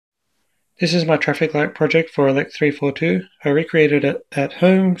This is my traffic light project for ELEC342. I recreated it at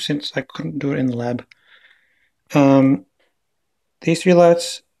home since I couldn't do it in the lab. These three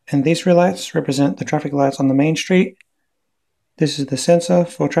lights and these three lights represent the traffic lights on the main street. This is the sensor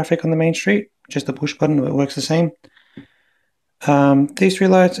for traffic on the main street, just a push button, but it works the same. These three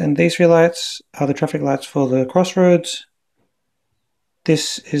lights and these three lights are the traffic lights for the crossroads.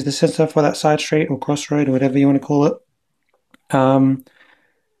 This is the sensor for that side street or crossroad or whatever you want to call it.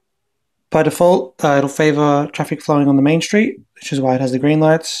 By default, it'll favor traffic flowing on the main street, which is why it has the green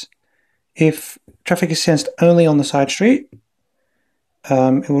lights. If traffic is sensed only on the side street,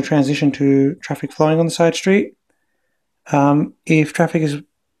 it will transition to traffic flowing on the side street. If traffic is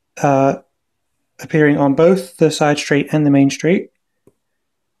appearing on both the side street and the main street,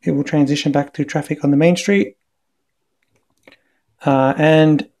 it will transition back to traffic on the main street.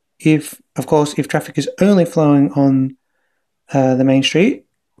 And if traffic is only flowing on the main street,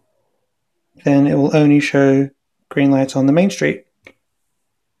 then it will only show green lights on the main street.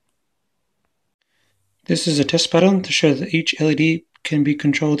 This is a test pattern to show that each LED can be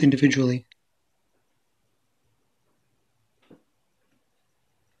controlled individually.